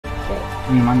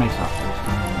I mean, mine makes up.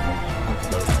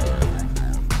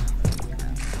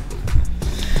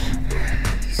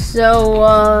 So,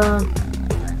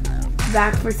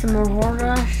 back for some more Horde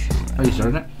Rush. Oh, you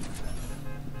started it?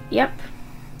 Yep.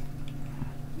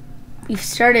 You've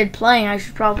started playing. I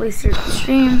should probably start the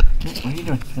stream. What are you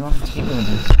doing? You want to keep doing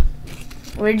this?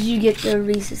 Where did you get the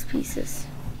Reese's Pieces?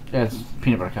 Yeah, it's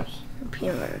peanut butter cups.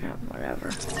 Peanut butter cup,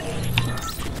 whatever.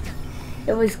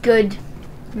 It was good.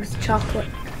 It was chocolate.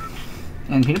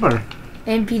 And peanut butter.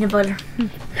 And peanut butter.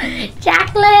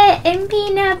 Chocolate and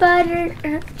peanut butter.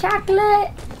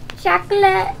 Chocolate.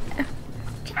 Chocolate.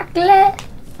 Chocolate.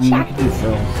 I mean, you could do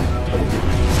fills.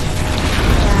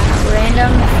 Yeah,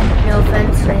 random. No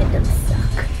offense, random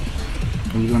suck.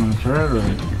 Are you going on the turret or?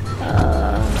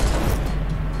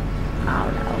 I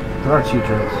don't know. There are 2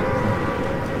 turrets.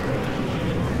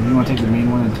 If you want to take the main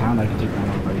one in town, I can take one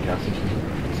over by the gas station.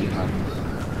 See what happens.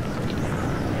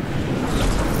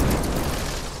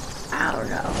 I don't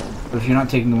know. But if you're not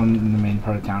taking the one in the main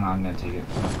part of town, I'm gonna take it.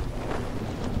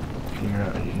 Figure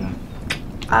out what you're doing.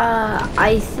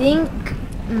 I think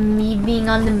me being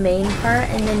on the main part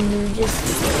and then you just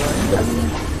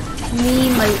me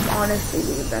might honestly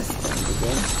be the best thing to do.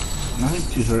 I think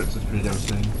 2 turrets is pretty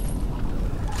devastating.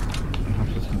 It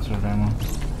helps us conserve ammo.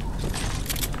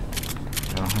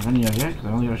 I don't have any of yet because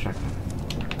I only got a shotgun.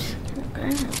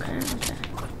 Okay.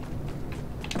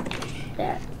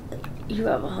 Yeah, you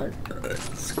have 100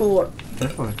 score.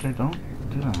 Careful, okay, don't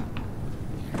do that.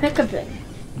 Pick a thing.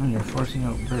 No, you're forcing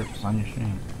out burps on your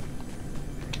stream.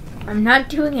 I'm not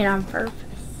doing it on purpose.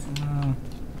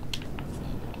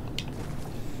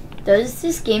 Does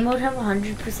this game mode have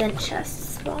 100%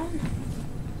 chest spawn?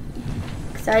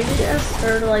 Because I just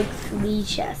heard like 3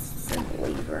 chests in the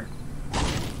lever.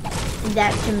 And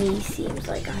that to me seems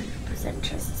like 100%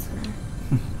 chest spawn.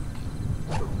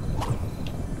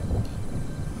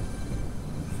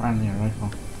 Finally a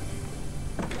rifle.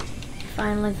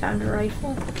 Finally found a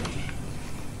rifle.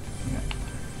 Yeah.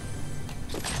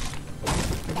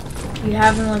 You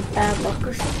having like bad luck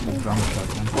or something? Drum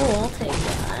shotgun. Oh, I'll take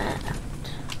that.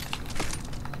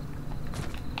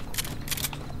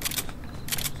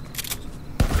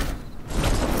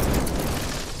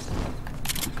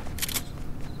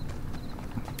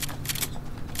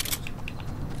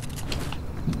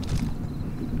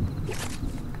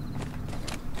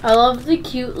 I love the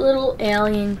cute little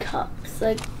alien cups.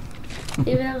 Like,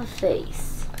 they even have a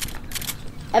face.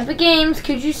 Epic Games,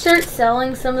 could you start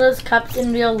selling some of those cups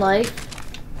in real life?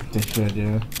 They should,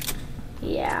 yeah.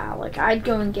 Yeah, like I'd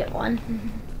go and get one.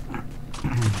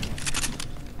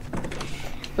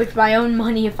 With my own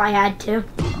money if I had to.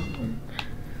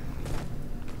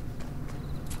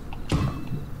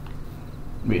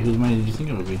 Wait, whose money did you think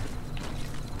it would be?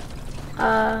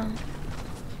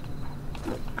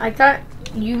 I thought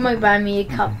you might buy me a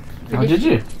cup. Oh, did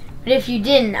you? But if you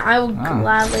didn't, I would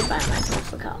gladly buy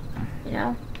myself a cup. You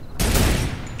know?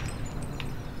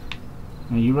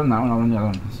 Yeah, you run that one, I'll run the other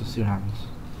one. Let's just see what happens.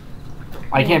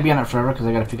 I can't be on it forever because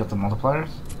I gotta pick up the multipliers.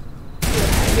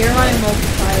 Yeah, you're my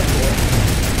multiplier here.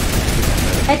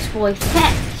 Fetch, boy,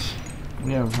 fetch!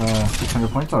 We have 600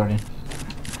 points already.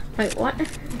 Wait, what?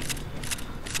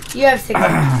 You have 600.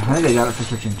 I think I got it for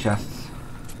switching chests.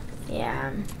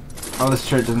 Yeah. Oh, this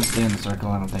shirt doesn't stay in the circle.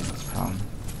 I don't think that's a problem.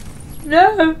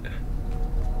 No!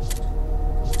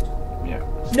 Yeah.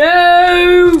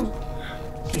 No!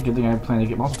 Okay, good thing I plan to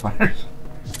get multipliers.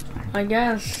 I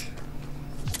guess.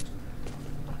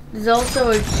 There's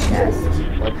also a chest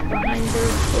like behind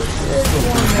those bushes.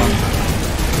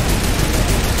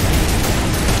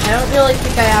 I don't really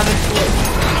think I have a choice.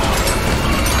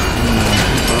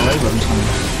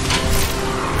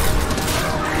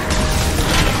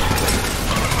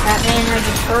 That man has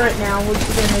a turret now. What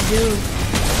you gonna do?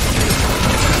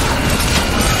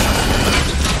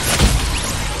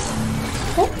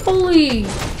 Holy!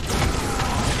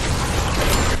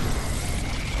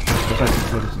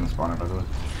 In the spawner, by the way.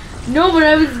 No, but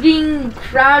I was being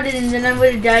crowded and then I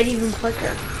would have died even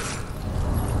quicker.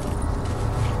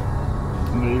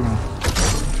 What are you doing?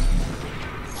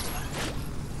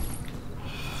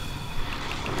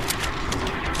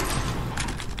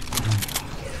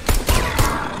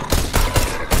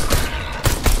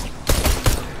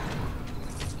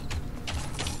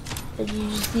 But you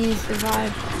just need to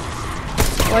survive.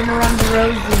 Run around the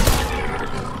roses.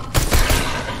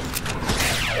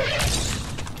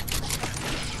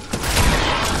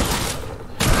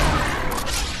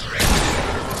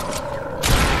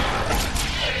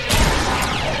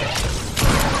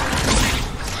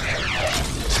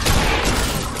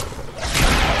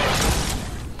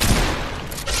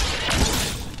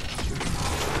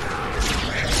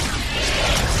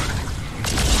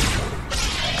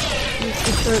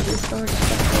 sure there's so much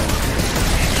stuff there.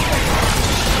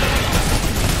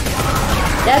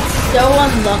 That's so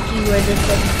unlucky where this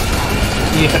is.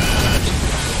 Yeah.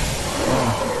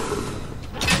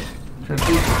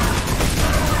 Tricky.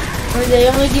 Or they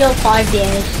only deal 5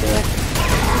 damage to it.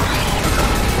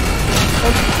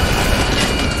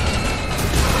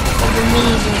 Or the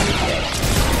minis only do.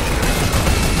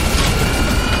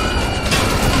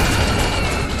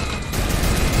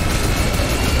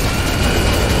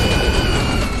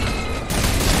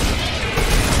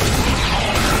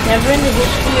 Never in the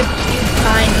history of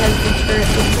humankind has the turret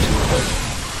been defeated.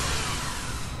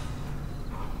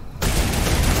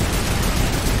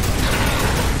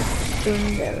 Boom,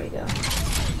 there we go.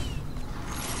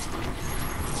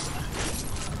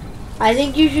 I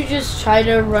think you should just try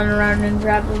to run around and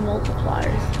grab the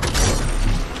multipliers.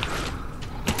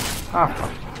 Ah,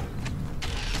 fuck.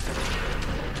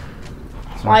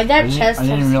 Why that chest? I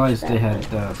didn't realize they had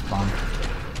spawn.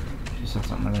 She said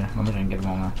something earlier. I'm not gonna get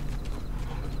them all now.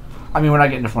 I mean, we're not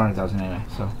getting to 400,000 anyway,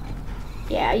 so.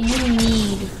 Yeah, you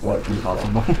need. What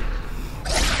impossible?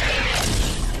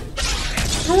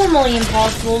 Normally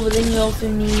impossible, but then you also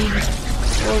need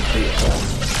 4 people.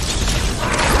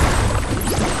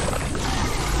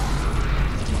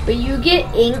 But you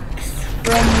get inks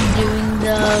from doing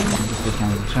the. Just the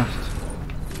kind of the chest.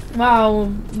 Wow,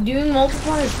 doing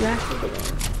multipliers, you actually get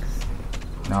inks.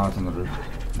 No, it's on the roof.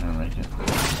 I don't like it.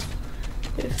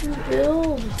 Different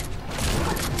build.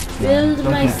 Build,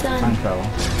 my son. Time travel.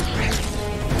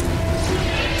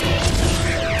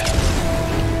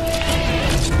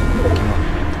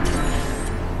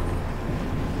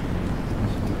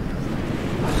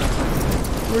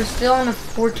 We're still on a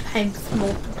 4 times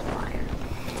multiplier.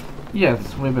 Yeah,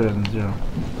 it's way better than 0.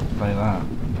 Like that.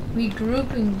 We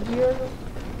group in 0.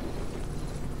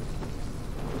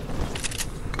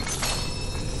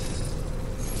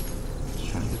 Just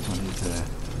trying to get some of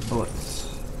these bullets.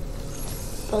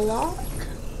 Block?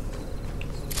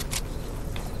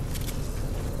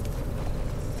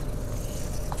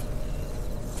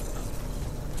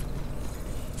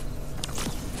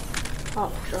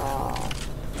 Pop draw.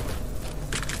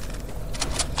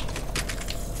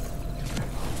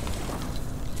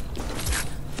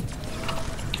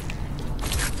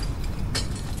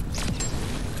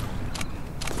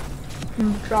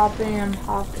 I'm dropping, I'm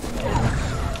hopping.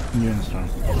 You're in the storm.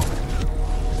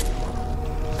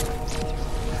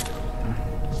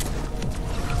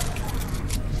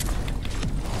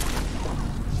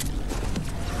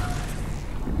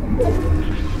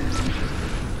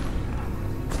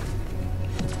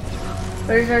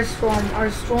 Where's our storm? Our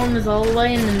storm is all the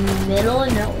way in the middle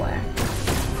of nowhere.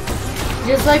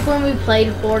 Just like when we played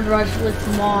Horde Rush with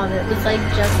Mom, it was like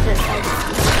just at like.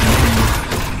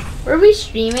 Were we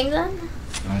streaming then?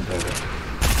 I did it.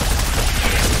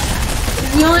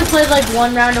 We only played like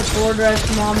 1 round of Horde Rush.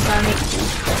 Mom time.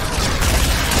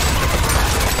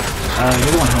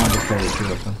 You're the one who wanted to play it too,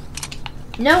 though.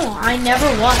 No, I never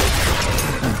was.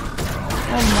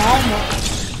 Oh, Mom was.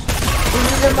 This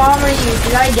is a mom or you?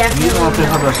 Because I definitely. You don't want to play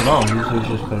Horde Rush at all. You usually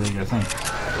just play your thing.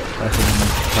 That's what you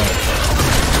need to play.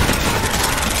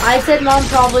 I said Mom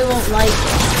probably won't like it.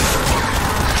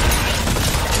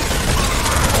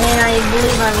 And I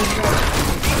believe I was right.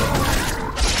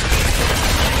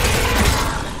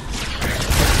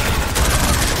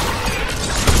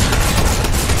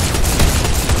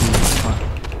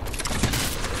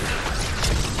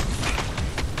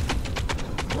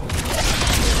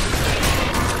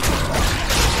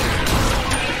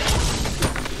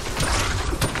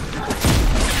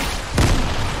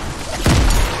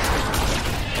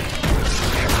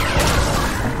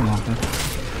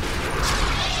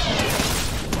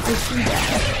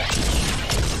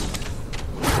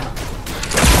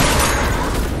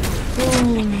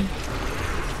 Boom.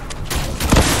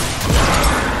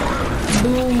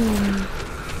 Boom.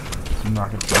 Some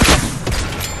rockets.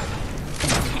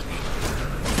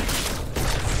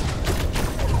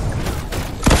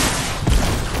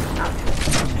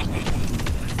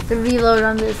 The reload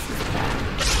on this is bad.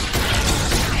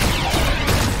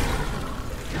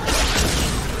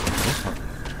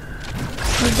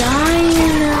 We're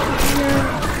dying out here.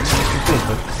 Okay,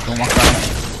 but don't walk out.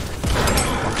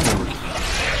 Walk forward.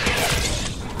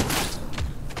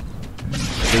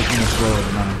 Taking it slow at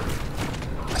the moment.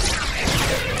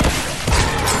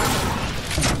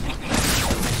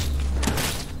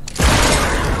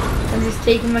 I'm just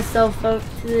taking myself out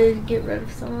to get rid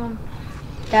of some of them.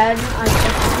 Dad, I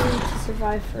just need to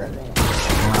survive for a minute.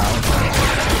 Wow.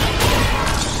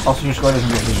 Also, your squad doesn't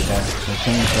get to your dad, so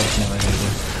killing yourself is never gonna do.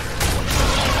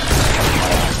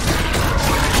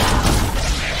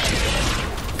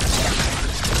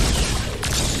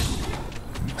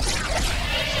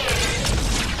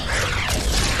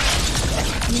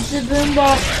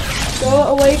 boombox. Throw it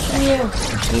away from you.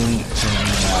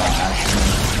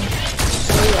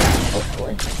 Oh yeah,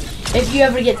 hopefully. If you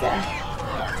ever get there.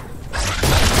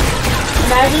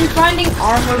 Imagine finding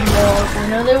armored walls. I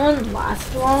know they wouldn't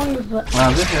last long, but...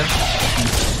 Wow, good here.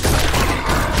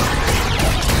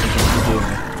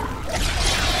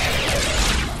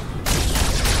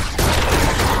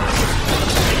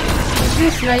 It's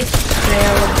this nice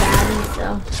trail of baddies,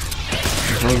 though.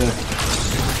 Go there.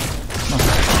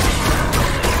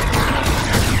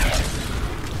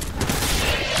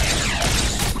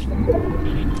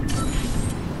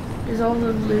 Is all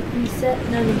the loot reset?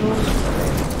 No, the bullets.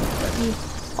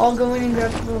 I'll go in and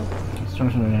grab the bull. Let's try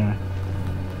something anyway.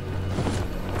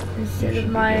 Instead of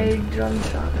my drum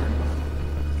shotgun.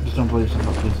 Just don't blow yourself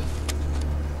up, please.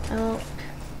 Oh.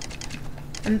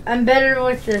 I'm better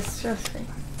with this, trust me.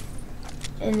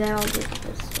 And then I'll get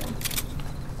this one.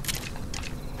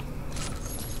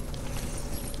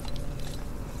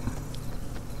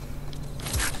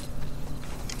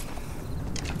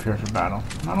 Prepare for battle.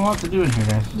 Not a lot to do in here,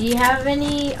 guys. Do you have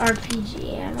any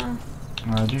RPG ammo?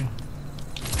 I do.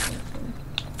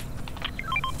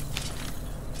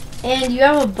 And you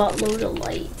have a buttload of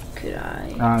light. Could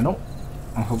I? Nope.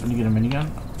 I'm hoping to get a minigun.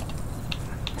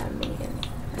 Have a minigun.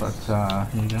 But,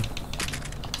 here you go.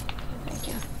 Thank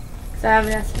you. So I have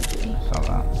an SMG. Saw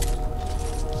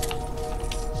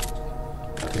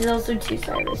that. There's also 2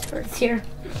 Cyrus birds here.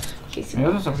 Maybe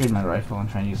I'll just upgrade my rifle and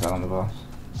try and use that on the boss.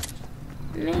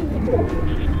 Maybe.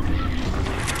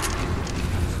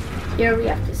 Here we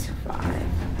have to survive.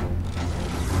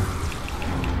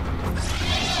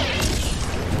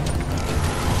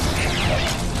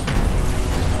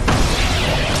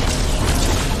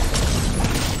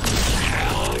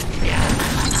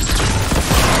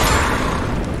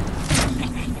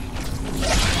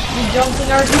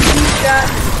 Jumping RPG shot.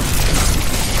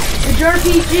 The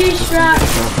RPG shot.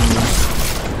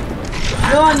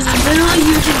 No, I'm literally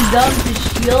using them to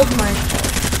shield myself.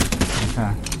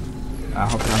 Okay. I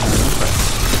hope you don't have enough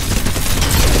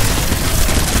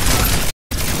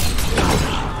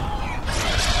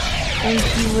And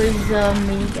she was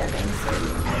minigunning, so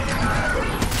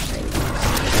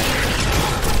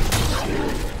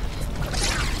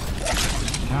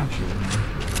Gotcha.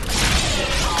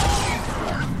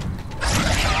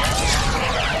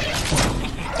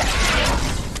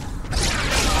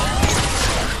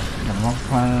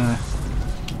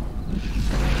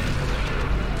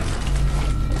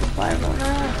 Survival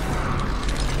now.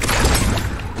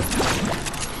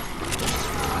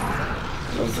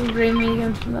 There's some gray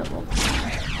minigun from that one.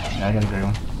 Yeah, I got a great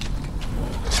one.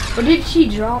 What did she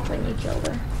drop when you killed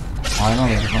her? Oh, I know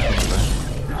there's a bunch of them.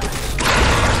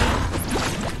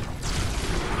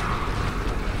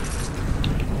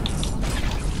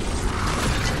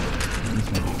 This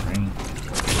may be green.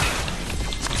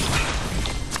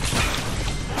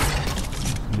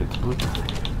 It's blue.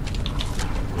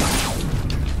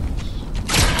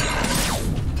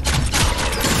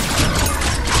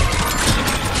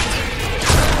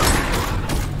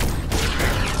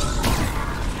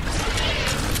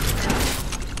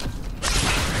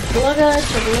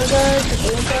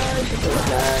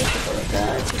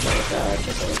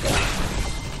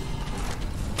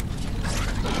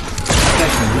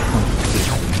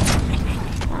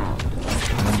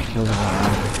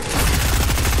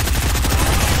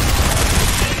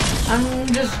 I'm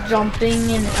just jumping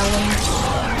in elements.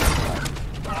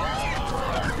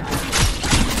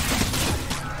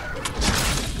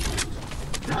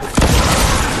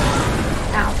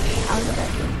 Ow. Ow, the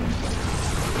back.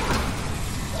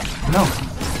 No.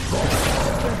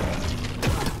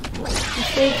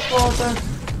 Mistake, Walter.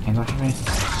 Hands off your face.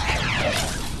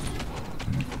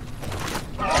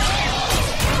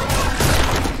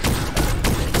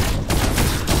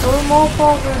 Throw them all,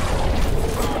 Walter.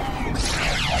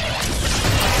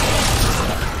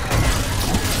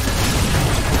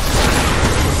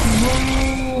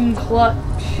 Boom, clutch.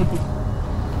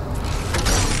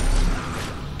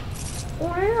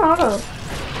 Oh, an auto.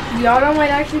 The auto might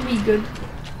actually be good.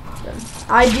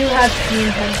 I do have steam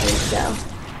pencils, so.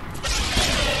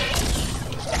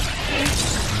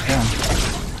 Yeah.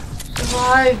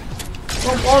 Survive.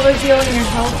 Don't bother healing your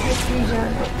health with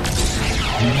regen.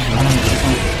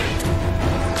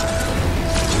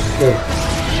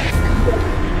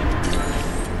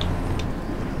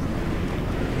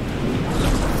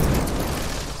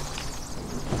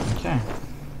 Okay.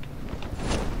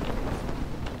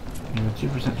 You have a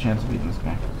 2% chance of beating this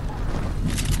guy.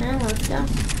 Yeah, let's go.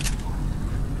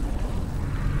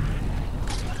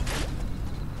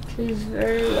 He's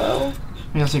very low.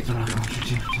 Maybe I'll take the rocket launcher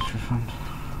too, just for fun.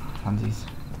 Funsies.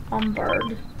 On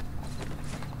bird.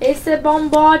 It's a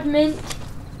bombardment.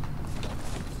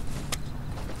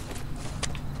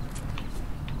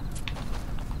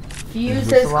 Fuse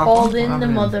has called in the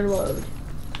mother load.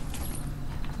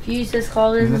 Fuse has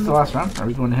called in the Is this the last round? Are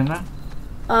we going to him now?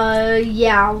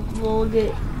 Yeah, we'll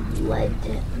get led to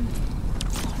him.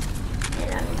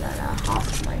 And I'm gonna hop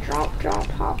my drop,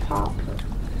 hop.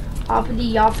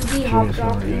 Hoppity, yoppity, hop,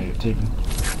 droppity.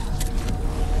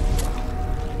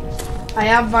 I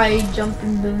have my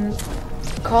jumping boom.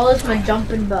 Call this my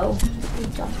jumping bow.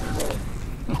 Jumping bow.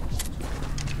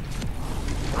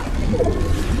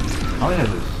 Oh yeah,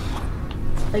 this.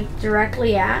 Like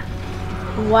directly at?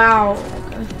 Wow.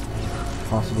 Okay.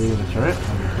 Possibly with a turret?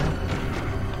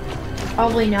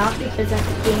 Probably not because that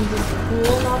game is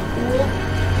cool, not cool.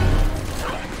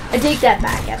 I take that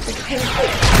back after the game.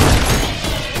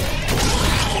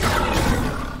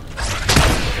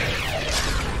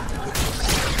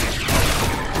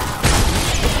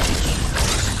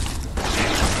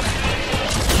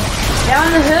 Down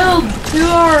the hill to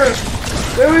our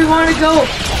where we want to go.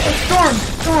 Storm.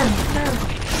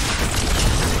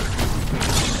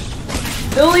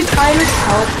 The only time it's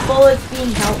helpful is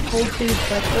being helpful too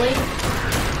quickly.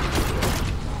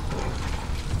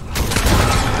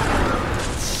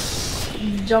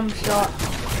 Jump shot.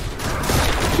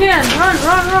 Can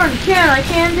run. Can I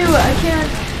can do it. I can.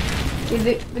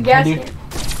 Okay, the gas can.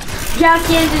 Gas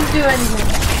can didn't do anything.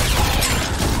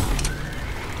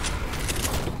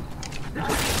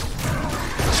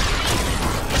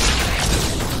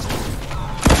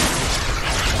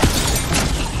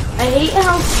 I hate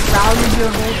how crowded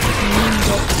your whole team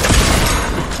gets.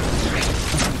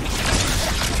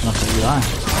 Not that you are.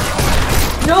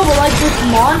 No, but like with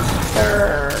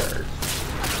monsters.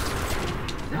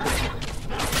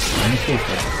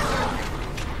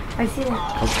 I see that.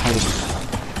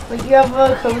 Like you have a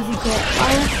cozy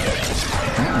campfire.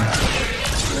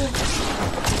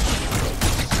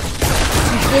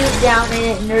 You sit it down and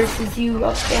it nurses you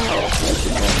up the hill.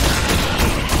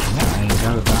 Yeah, I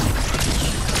got it back.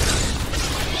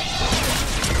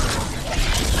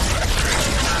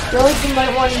 I feel like you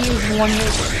might want to use one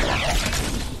more.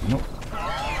 Nope.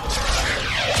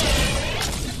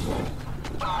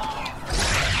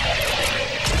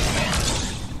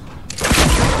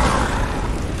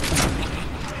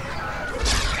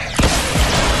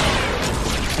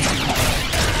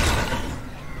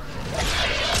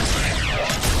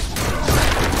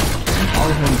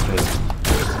 Always in space.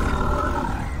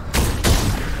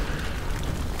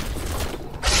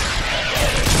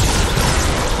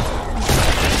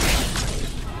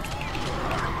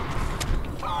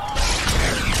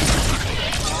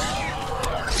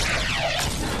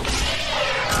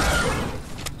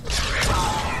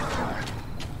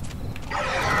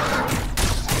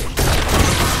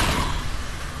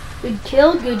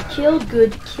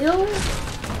 Good kill.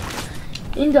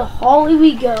 Into Holly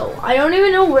we go. I don't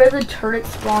even know where the turret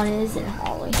spawn is in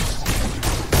Holly.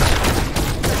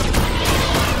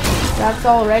 That's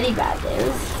already bad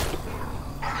news.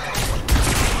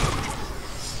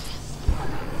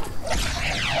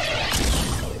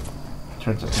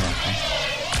 Turret's up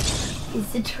there. Is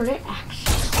the turret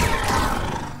actually?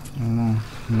 I don't know.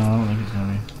 No, I don't think it's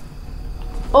gonna be.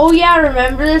 Oh yeah,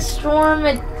 remember this storm?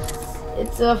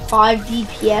 It's a 5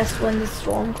 DPS when the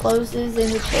storm closes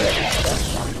and the turret is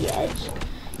just on the edge.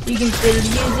 You considered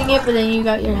using it, but then you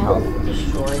got your health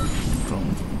destroyed. Cool.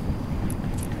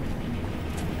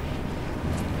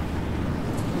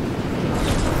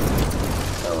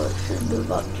 So it should move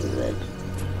up to it.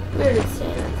 Where did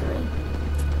Santa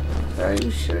 3? Are you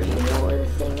sure you know where the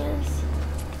thing is?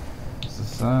 Is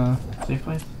this a safe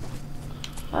place?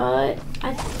 I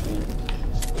think.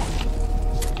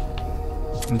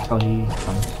 Until he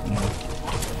comes, you know.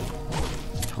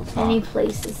 Any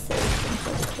place is safe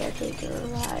until the caretaker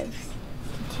arrives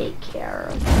to take care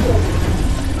of it.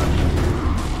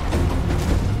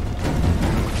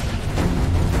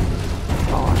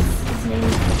 Boss, his name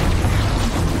is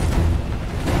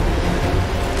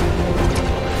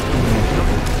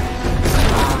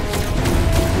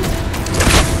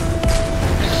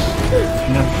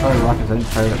You never tried rockets, I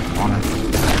didn't try that spawner.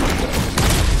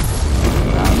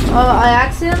 I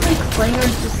accidentally clingered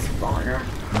the spawner.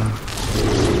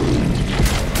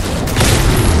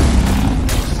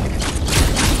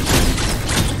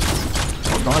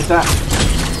 Don't like that.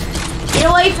 Get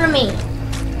away from me! Don't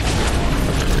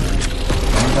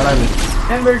like that either.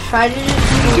 Remember, try to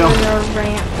just go in the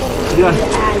ramp. What you doing?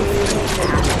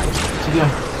 What you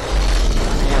doing?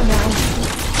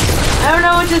 I don't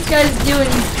know what this guy's doing.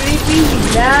 He's creepy,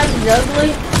 he's bad, he's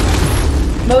ugly.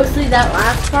 Mostly that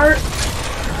last part.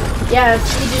 Yeah,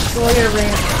 see, destroy your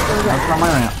ramp. That's not my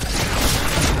ramp.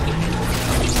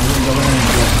 go in and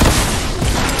get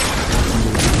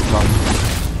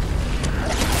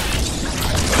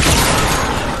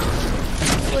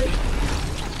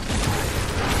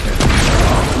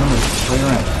Wait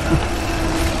around.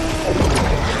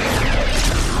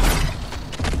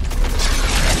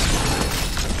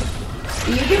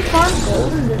 You can farm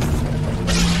gold in this.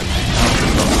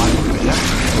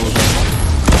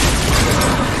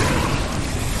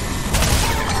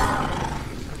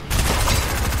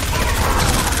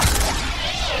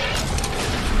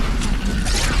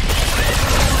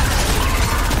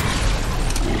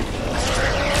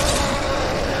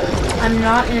 I'm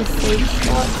not in a safe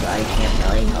spot, so I can't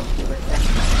really help you with that.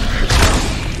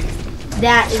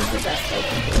 That is the best I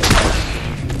can do.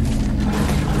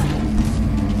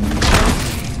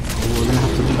 We're gonna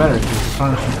have to do better because the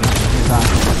furnace is that.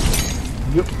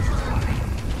 Yep.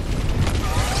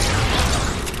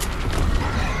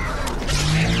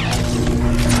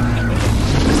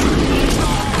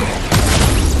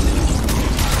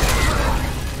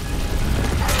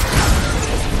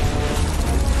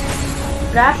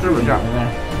 That's Sure, we got me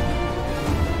there.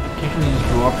 Can't we just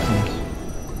go up things?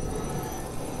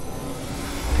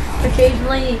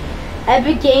 occasionally,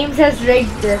 Epic Games has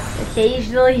rigged this.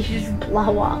 Occasionally, you just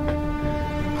blow up.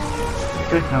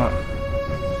 Okay, now what?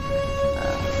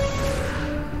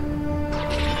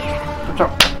 What's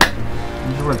up?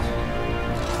 Use your words.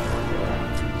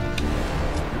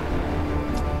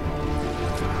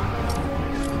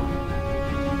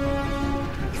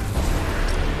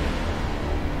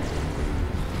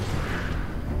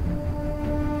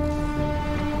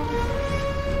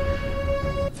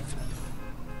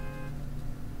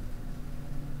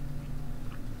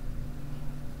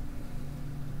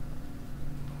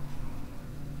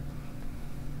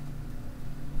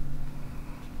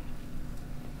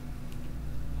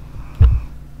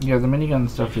 Yeah, the minigun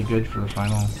stuff is good for the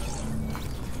final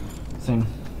thing.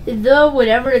 The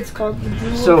whatever it's called. The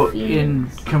Jewel So, of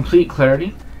Phoenix. in complete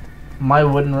clarity, my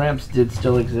wooden ramps did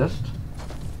still exist,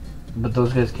 but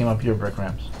those guys came up your brick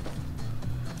ramps.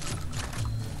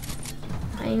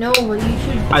 I know, but you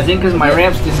should. I think because my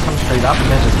ramps didn't come straight up, you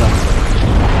guys are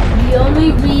done. The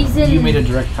only reason You made a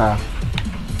direct path.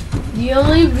 The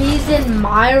only reason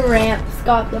my ramps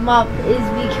got them up is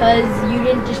because you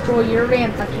didn't destroy your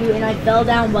ramps like you, and I fell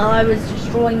down while I was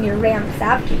destroying your ramps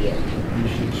after you. You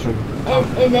should show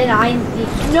And then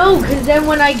because then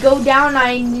when I go down,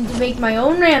 I need to make my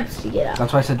own ramps to get up.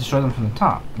 That's why I said destroy them from the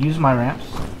top. Use my ramps,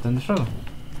 then destroy them.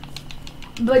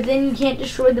 But then you can't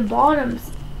destroy the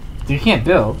bottoms. You can't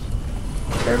build.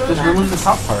 Turbo Just back. remove the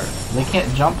top part. They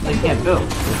can't jump, they can't build.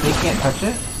 If they can't touch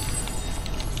it,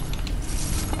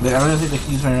 I don't think they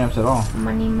can use my ramps at all.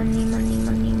 Money, money, money,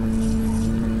 money, money, money,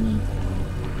 money.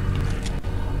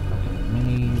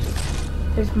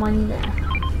 Minis. There's money there.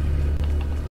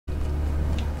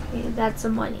 Okay, that's a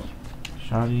money.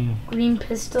 Shoddy. Green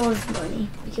pistol is money,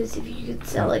 because if you could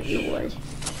sell it, you would.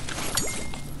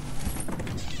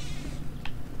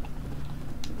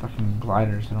 Fucking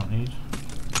gliders I don't need.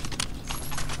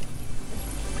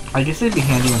 I guess they'd be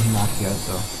handy when he knocks you out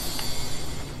though.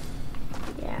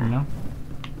 Yeah. You know?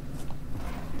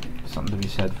 Something to be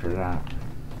said for that.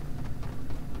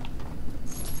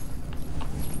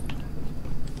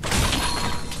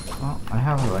 Well, I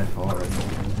have a rifle already.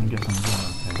 I guess I'm doing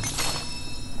okay.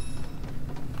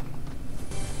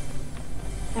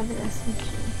 I have an SMG.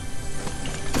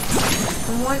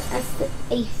 I want us the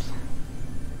ace.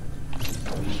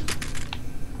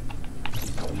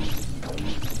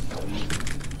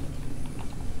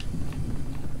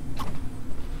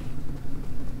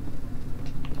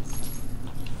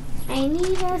 I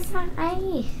need us some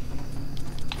ice.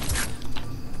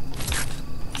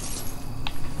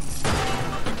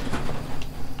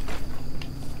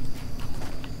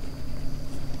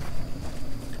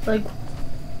 Like,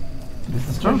 Is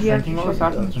the storm Maybe you have shrinking to while this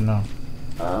shut it happens or no?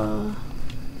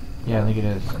 Yeah, I think it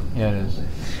is. Yeah, it is.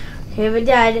 Okay, but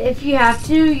Dad, if you have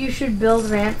to, you should build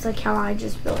ramps like how I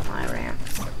just built my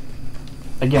ramps.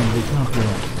 Again, they come up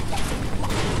here.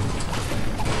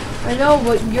 I know,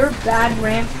 but your bad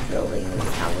ramp building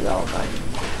is how we all got it.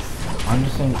 I'm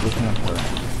just saying, looking up for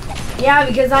it. Yeah,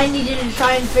 because I needed to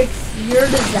try and fix your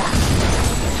disaster.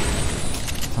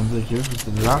 Sounds like yours was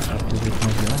the disaster because they came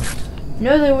up your ramp.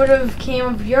 No, they would have came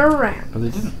up your ramp. But they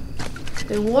didn't.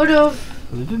 They would have.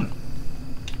 But they didn't.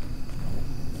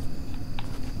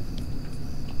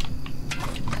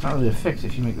 It's not really a fix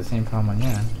if you make the same problem on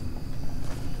your end.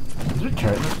 Is there a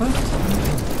turret in this place?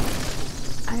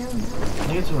 I don't know. I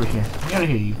think it's over here. Get out of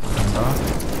here, you fucking umbrella.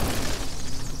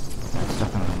 That's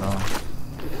stuck on an umbrella.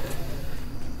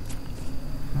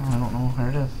 No, I don't know where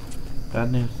it is.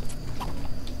 Bad news.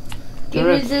 Good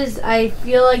news is, I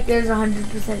feel like there's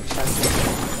 100%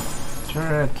 chance.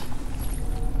 Turret.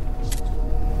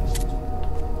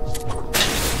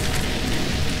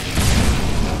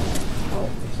 Oh.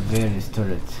 There is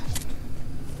turret.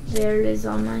 There it is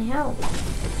on my health.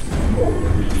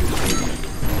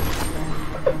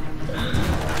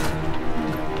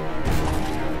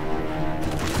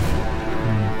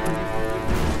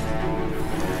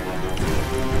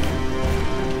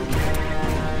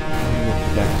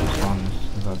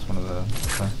 That's one of the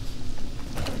quests.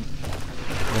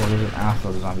 Oh, there's an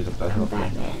after the zombies up that hill.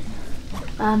 Batman.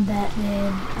 I'm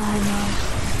Batman. I know.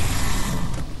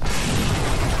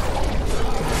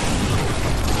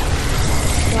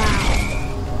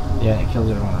 Wow. Yeah, it kills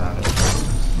everyone around it.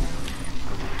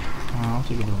 Oh, I'll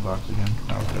take a blue box again.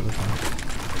 That was the other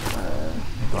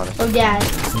one. Oh, Dad.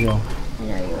 Yo. I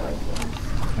know you like this.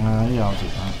 Yeah, I'll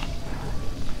take that.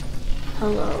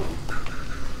 Hello.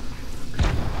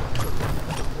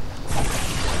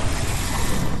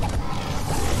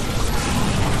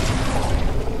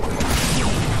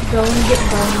 Go and get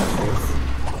bonuses.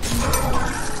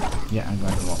 Yeah, I'm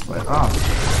going to multiplayer. Oh!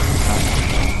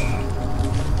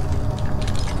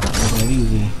 Making it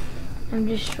easy. I'm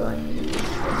destroying these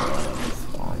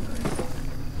spawners.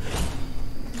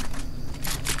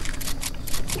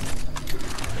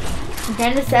 I'm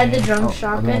kind of sad the drum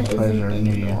shotgun isn't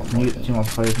near you. Two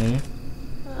multiplayers near you?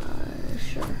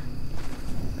 Sure.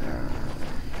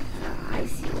 I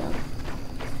see them.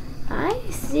 I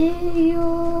see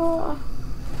you.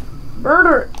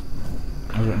 Murder!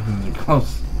 I don't think you're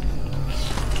close.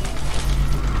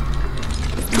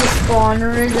 The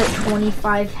spawner is at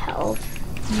 25 health.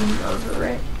 You murder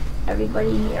it.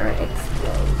 Everybody near it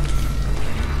explodes.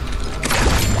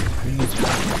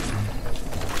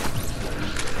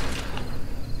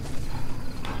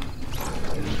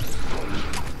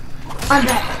 I'm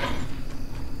back.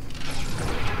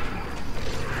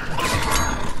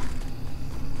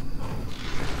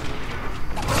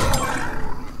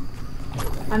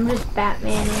 I'm just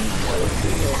Batmaning my way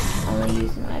through this, only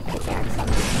using my pickaxe on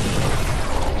this.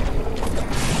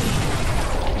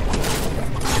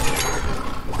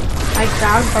 My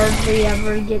crowd hardly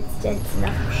ever gets dense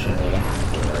enough for me to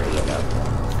have to worry about.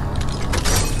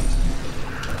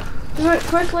 Do it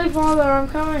quickly, Father, I'm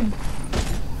coming.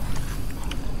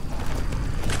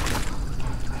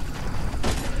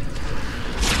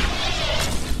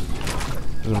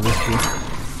 There's a rift here.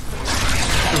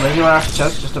 A regular ass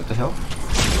chest just up the hill?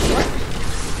 What?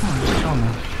 Oh,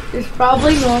 there's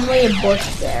probably normally a bush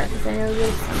there, because I know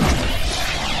there's some.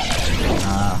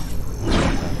 Ah.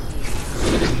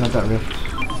 It's not that rift.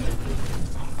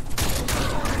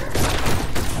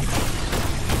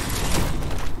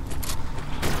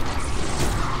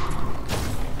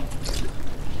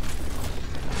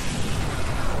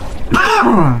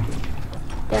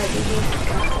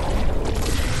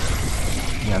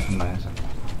 Yeah, from by inside.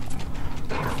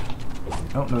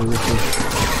 Oh, no, rift is.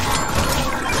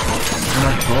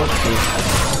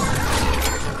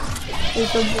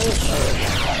 There's a bullet.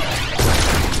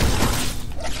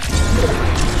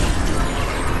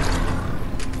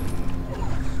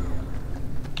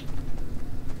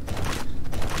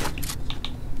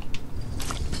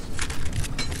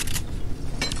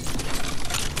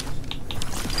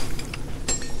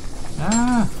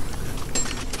 Ah!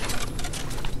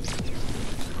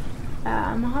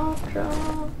 I'm a hot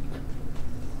drop.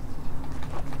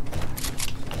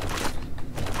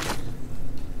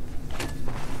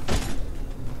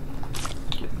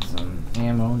 Getting some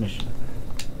ammunition.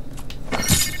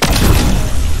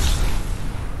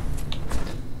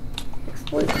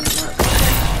 Explosion mark.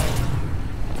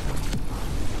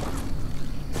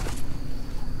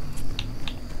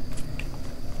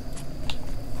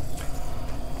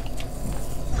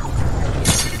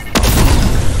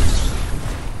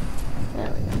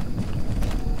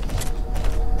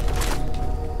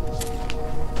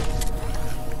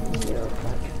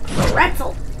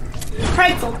 Pretzel!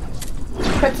 Pretzel!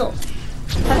 Pretzel!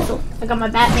 Pretzel! I got my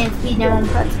Batman speed, now I'm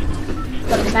pretzel.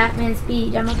 Got the Batman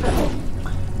speed, I'm a pretzel.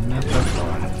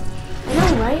 I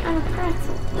know, right? I'm a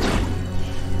pretzel.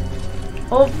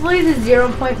 Hopefully the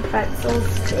 0-point pretzel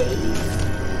stays.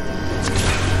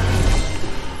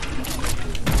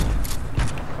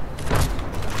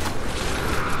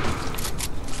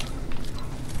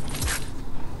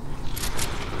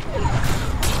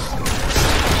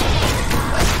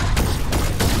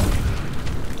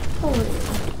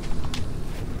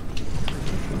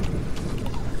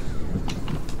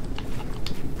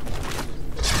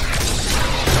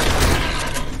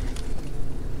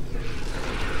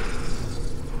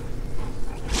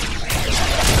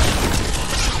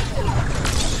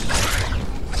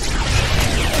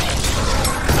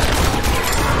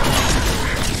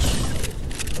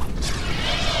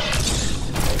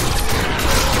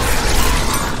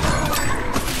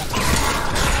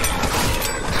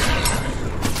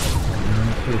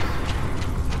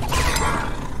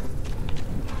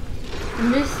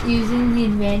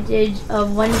 advantage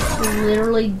of when it's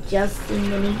literally just the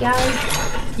mini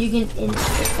guys, you can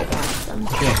instantly against them.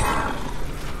 Yeah.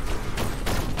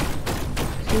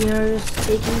 So you're just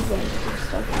taking advantage of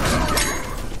stuff.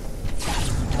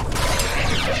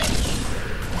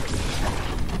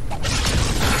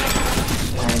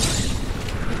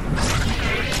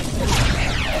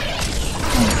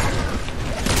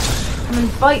 Come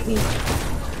and fight me.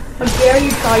 How dare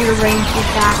you try your range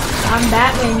attack? I'm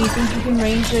Batman, you think you can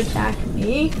range attack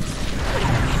me?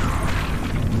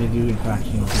 They do in fact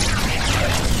change.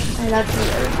 Hey, that's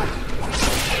weird.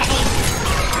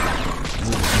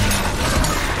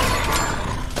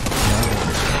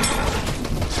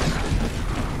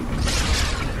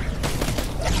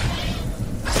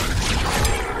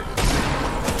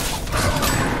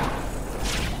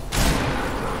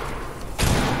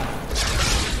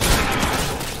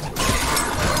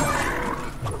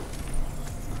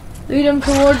 Lead him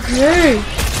towards me!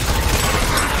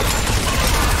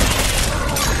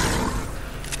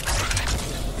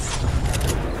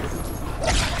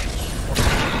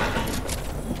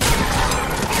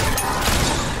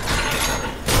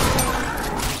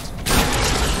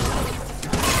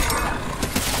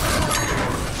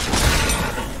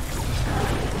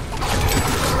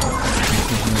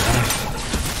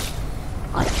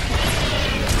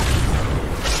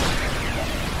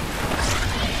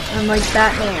 I'm like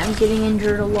Batman, I'm getting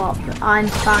injured a lot, but I'm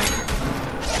fine.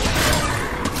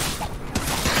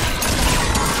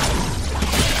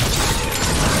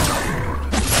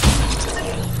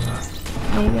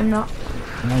 Maybe I'm not.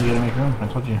 No, you gotta make room, I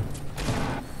told you.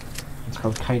 It's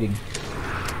called kiting.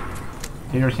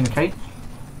 Have you ever seen a kite?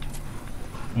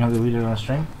 You know the leader on a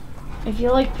string? I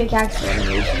feel like pickaxe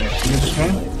animation. You have a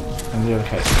string, and the other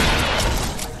kite.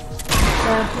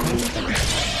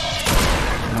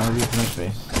 No, leave the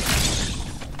space.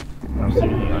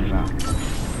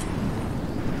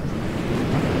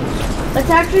 Let's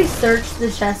actually search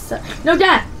the chest. No,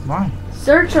 Dad! Why?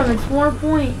 Search them, it's more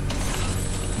points.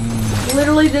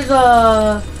 Literally, there's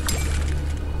a...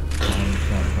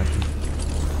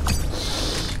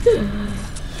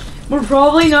 We're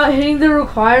probably not hitting the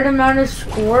required amount of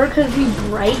score because we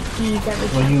break these every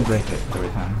time. Well, you break it every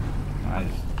time.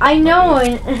 I know,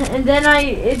 and then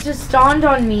it just dawned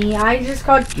on me. I just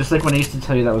got... Just like when I used to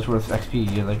tell you that was worth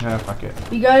XP, you're like, ah, fuck it.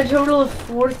 You got a total of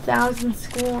 4,000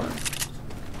 score.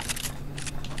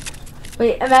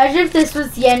 Wait, imagine if this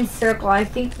was the end circle. I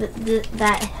think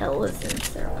that hill is in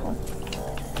circle.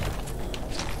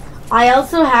 I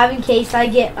also have, in case I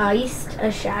get iced,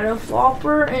 a shadow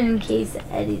flopper, and in case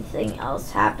anything else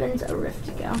happens, a rift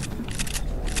to go.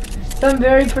 So I'm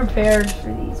very prepared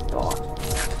for these bots.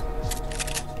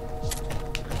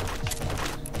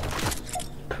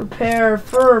 Prepare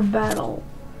for battle.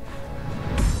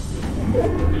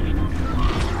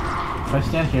 If I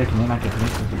stand here, can they not get me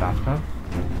with the bathtub?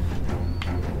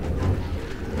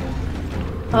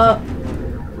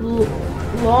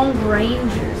 Long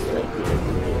rangers. Wait.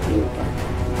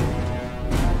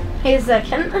 Hey, a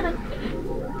second.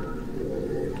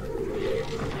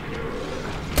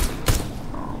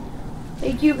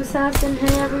 Hey, Cube Assassin.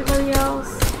 Hey, everybody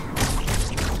else.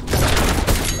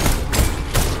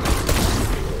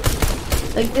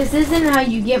 Like, this isn't how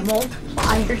you get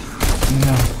multipliers.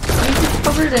 No. You just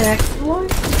covered an exploit?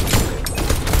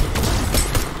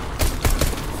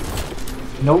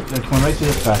 Nope, they're coming right to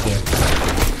this back here.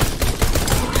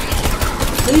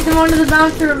 Lead them onto the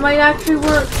bouncer, it might actually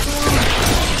work.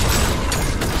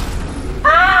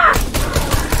 Ah!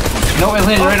 No, it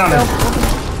landed right on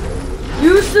it.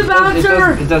 Use the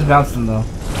bouncer! It does bounce them though.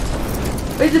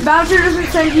 Wait, the bouncer doesn't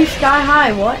send you sky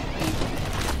high, what?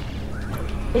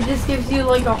 It just gives you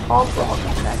like a hop rock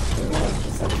effect.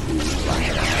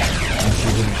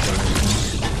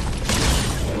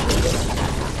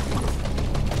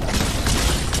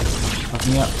 Fuck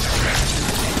me up.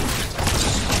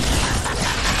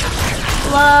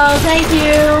 Hello, thank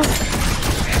you.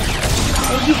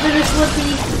 Thank you for the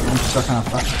slippy. I'm stuck on a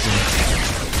fucking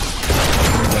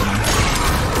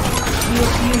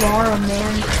You are a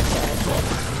man.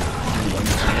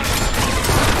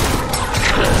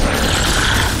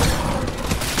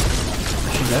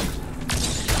 dead?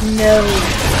 No.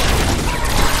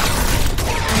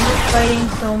 I'm just fighting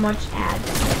so much ads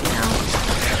right now.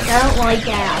 I don't like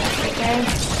ads, okay?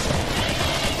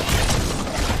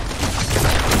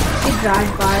 Good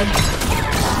drive by.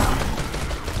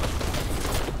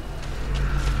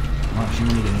 Oh, she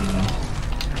needed anything.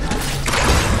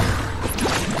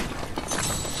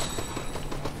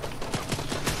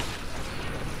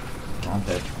 I'm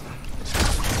dead.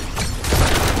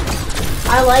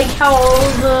 I like how all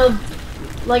the,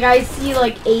 like I see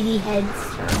like 80 heads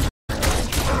turn.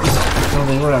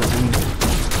 they were out.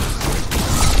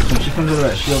 When she comes over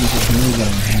that shield and takes a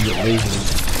minigun and you get lasered.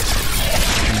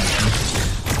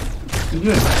 What are you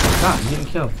doing? Stop, you're getting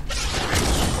killed.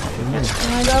 Can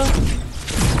I go?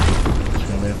 Just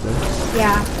right up there.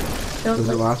 Yeah. Does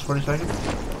it last 40 seconds?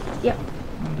 Yep. I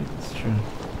don't think that's true.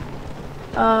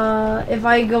 If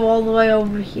I go all the way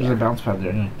over here. There's a bounce pad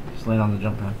there, anyway. Just land on the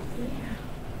jump pad. Yeah.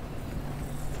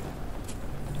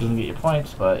 Doesn't get you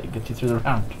points, but it gets you through the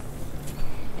round.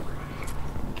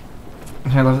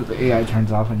 I love that the AI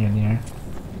turns off when you're in the air.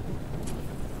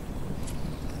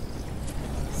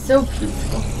 So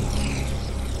peaceful.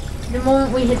 The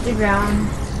moment we hit the ground.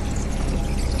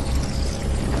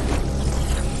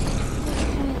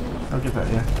 I'll get that,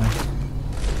 yeah. Nice.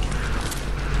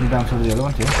 Can you bounce over the other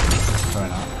one too? Sorry,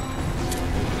 not.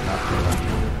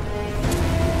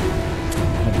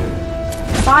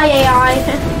 Bye, AI.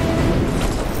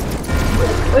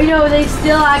 Wait, no, they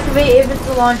still activate if it's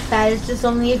the launch pad. It's just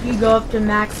only if you go up to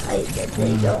max height that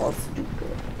they go all stupid.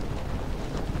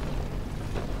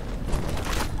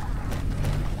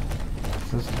 It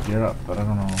says gear up, but I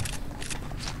don't know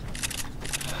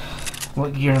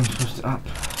what gear I'm supposed to up.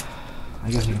 I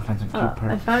guess you can find some cube I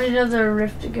parts. found another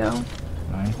rift to go.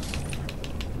 Nice.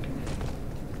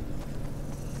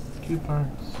 Cube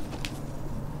parts.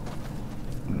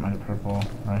 My purple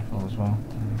rifle as well.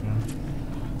 There we go.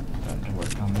 Time to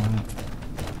work on that.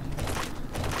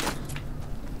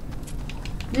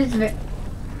 There's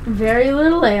very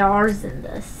little ARs in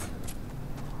this.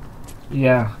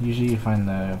 Yeah, usually you find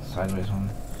the sideways one.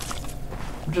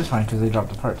 Which is fine because they drop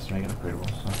the parts to make it upgradable,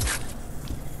 so.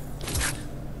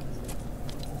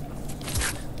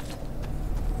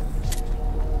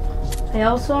 I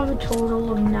also have a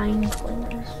total of 9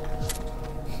 clingers.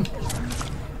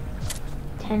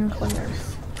 10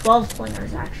 clingers. 12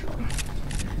 clingers, actually.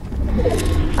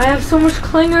 I have so much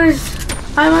clingers!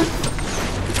 I'm on...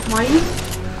 Why you...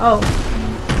 Oh.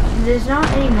 There's not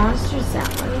any monsters that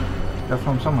way. Got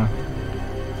from somewhere.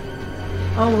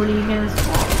 Oh, what are you gonna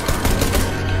swap?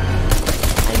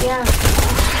 I guess.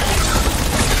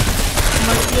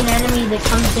 Must be an enemy that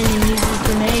comes in and uses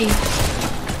grenades.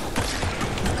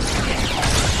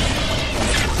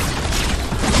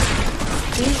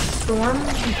 These storms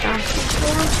and faster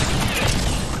storms.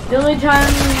 The only time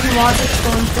you want the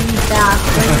storm to be fast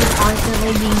when you're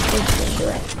constantly being pushed into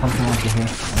it. Something like it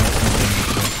here.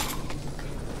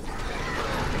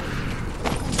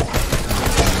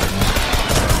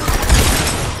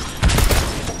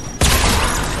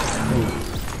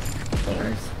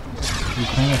 You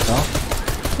clean yourself?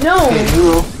 No! Okay, you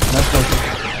roll. That's okay.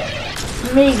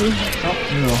 Maybe. Oh,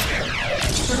 you roll.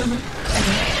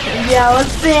 Yeah,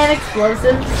 let's ban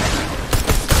explosives.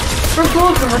 For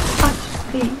both of us.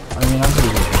 I mean, I'm pretty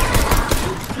good.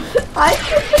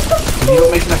 You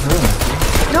don't make enough room.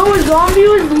 No, a zombie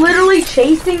was literally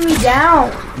chasing me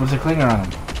down. Was the clinger on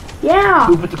him? Yeah.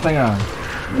 Who put the clinger on him?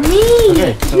 Me.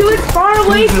 Okay, so he was far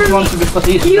away from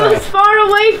me. He was far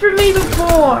away from me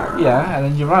before. Yeah, and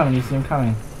then you run when you see him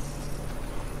coming.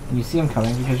 And you see him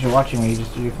coming because you're watching when you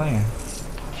just do your clinger.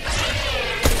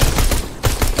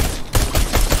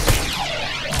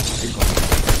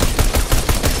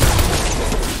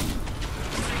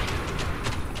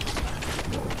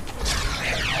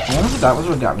 I wonder if that was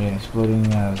what got me an exploding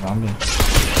zombie. Yeah,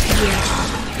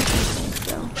 I think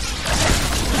so.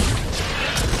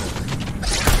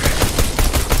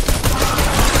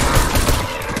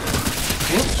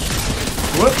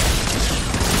 Whoop.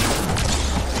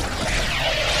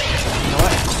 You know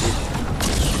what?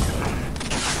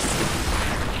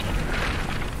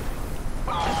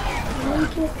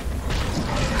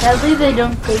 Sadly, they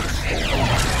don't take space.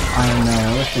 I know,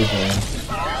 I wish they did.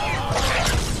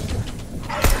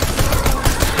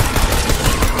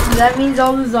 That means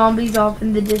all the zombies off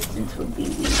in the distance would be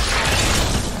weak.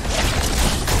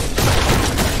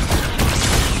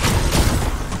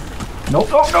 Nope,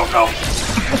 no, no, no!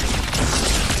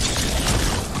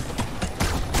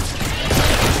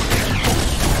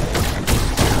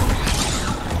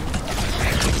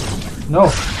 No!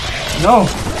 No!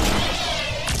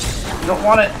 You don't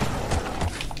want it!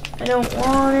 I don't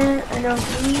want it. I don't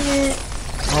need it.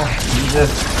 Oh, you need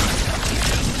this.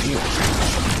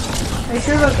 Are you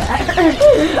sure about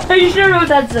that? Are you sure about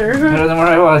that, sir? Better than where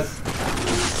I was.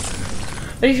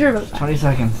 Are you sure about that? 20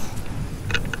 seconds.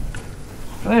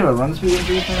 Do I have a run speed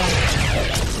increase or not?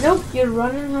 Nope, you're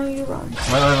running how you run.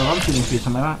 Why do I have a run speed increase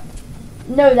on my map?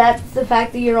 No, that's the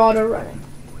fact that you're auto running.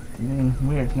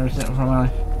 Weird. Never seen it before in my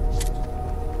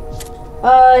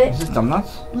life. Is this dumb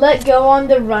nuts? Let go on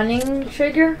the running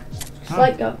trigger. Just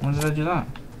let go. When did I do that?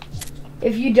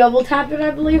 If you double tap it,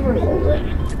 I believe, or hold it.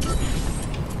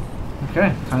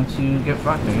 Okay, time to get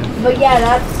fucked, I guess. But yeah,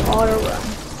 that's auto run.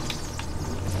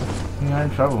 You're in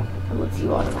trouble. It lets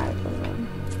you automatically run.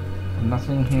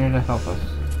 Nothing here to help us.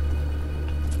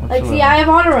 Like, see, I have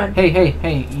auto run.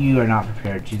 Hey, you are not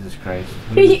prepared, Jesus Christ.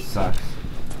 This sucks.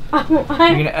 You're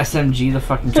gonna SMG the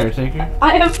fucking caretaker?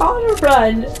 I have auto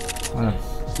run.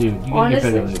 Dude, you gotta get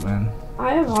better loot, man.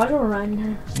 I have auto run.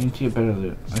 You need to get better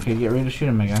loot. Okay, get ready to shoot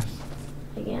him, I guess.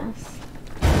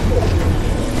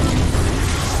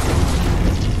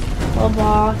 Well,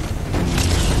 boss.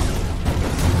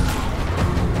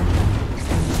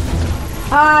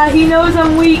 Ah, he knows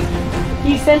I'm weak.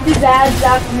 He sent his ads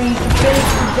after me to finish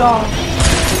the job.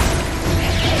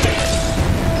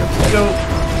 Let's go.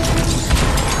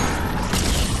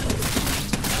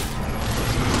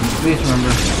 Please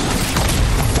remember.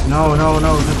 No,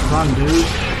 just run, dude.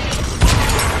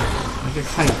 Like a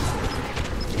kite.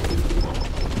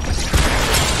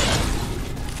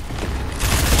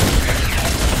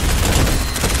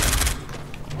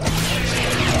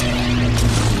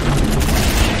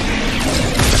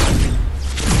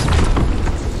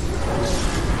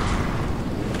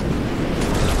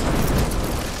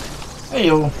 Hey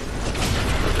yo.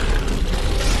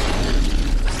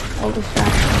 I'll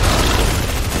distract him.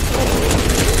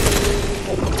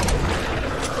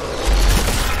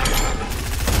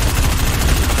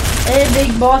 Hey,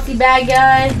 big bossy bad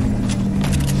guy.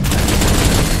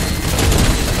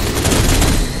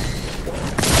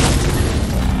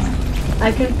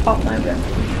 I can pop my gun.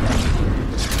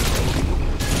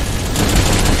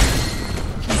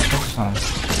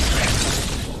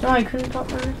 No, I couldn't pop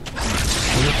my gun.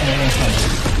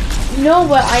 No,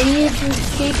 but I needed to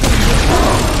escape from this.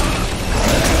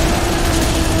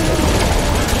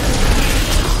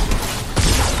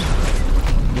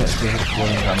 Yes, they have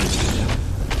exploding on me.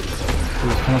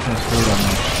 There's so much explode on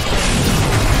me.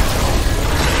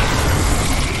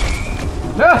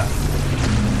 Ah!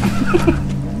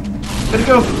 Gotta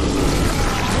go!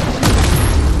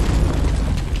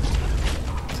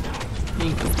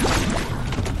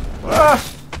 Ah!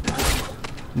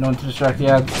 No one to distract the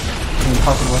ads.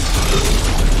 Impossible.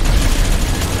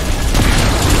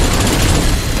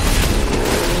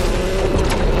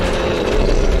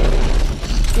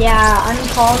 Yeah, I'm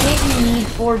calling it. You need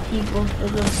 4 people for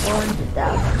the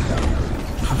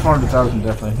 400,000. For 400,000,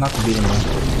 definitely. Not to beat him though.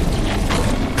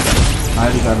 I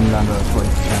already got him down to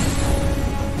 40%.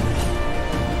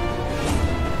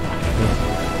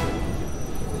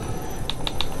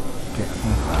 Okay,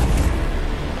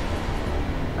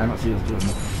 I don't see us doing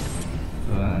it.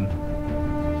 So then.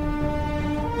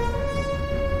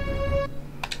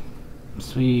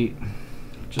 Sweet.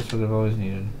 Just what I've always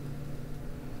needed.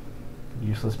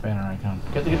 Useless banner icon.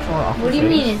 Get the controller off. What do you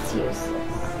mean it's useless?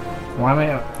 Why am I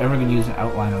ever going to use an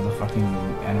outline of the fucking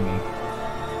enemy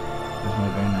as my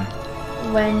banner?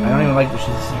 When... I don't even like the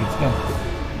shit secret skin.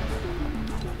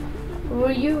 What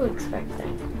were you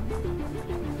expecting?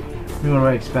 I mean, what do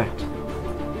I expect?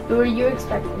 Who were you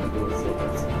expecting to be the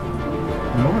secret skin?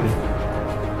 Nobody.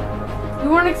 You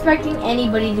weren't expecting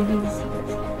anybody to be the secret skin.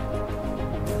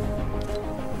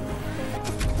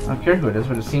 I don't care who it is,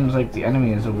 but it seems like the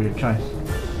enemy is a weird choice.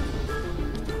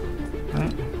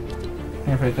 Right?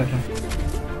 Here, pay attention.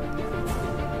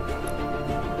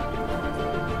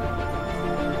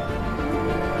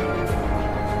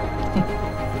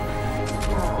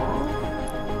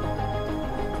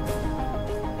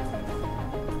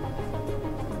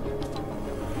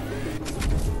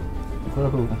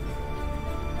 Whoa.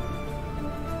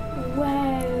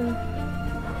 Wow.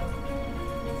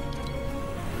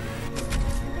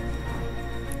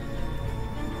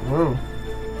 Whoa.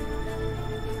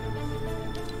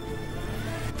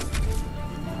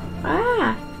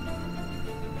 Ah!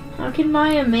 How can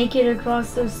Maya make it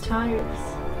across those tires?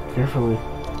 Carefully.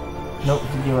 Nope,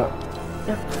 give up.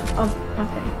 Yep. Oh,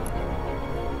 okay.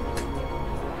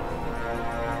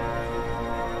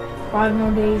 5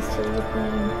 more days to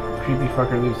reclaim. Creepy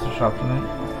fucker leaves the shop tonight.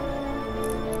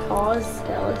 Pause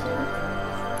skeleton.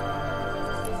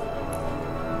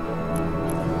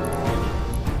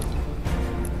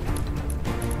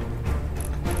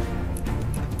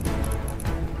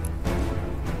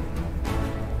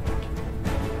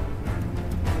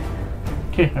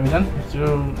 Okay, are we done? Let's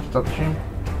go stop the stream.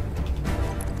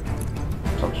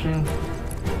 Stop the stream.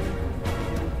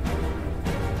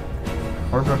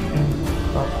 Horde rush stream.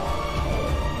 Stop.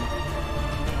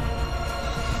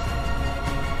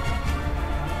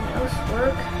 Mouse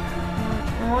work.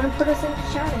 I want to put us into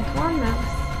chatting. Come on,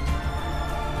 mouse.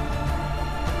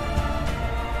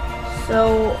 So,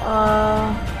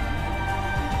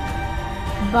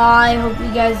 bye. Hope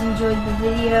you guys enjoyed the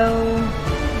video.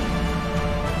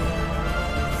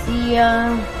 See the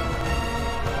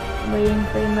waiting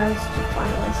for the mouse to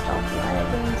finally stop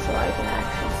lagging so I can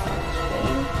actually stop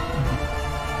streaming.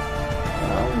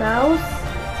 Well, mouse.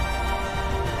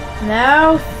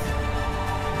 Mouse.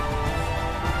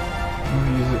 Let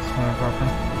me use it smart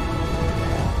properly.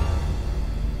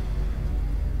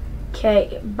 Okay,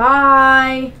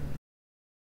 bye.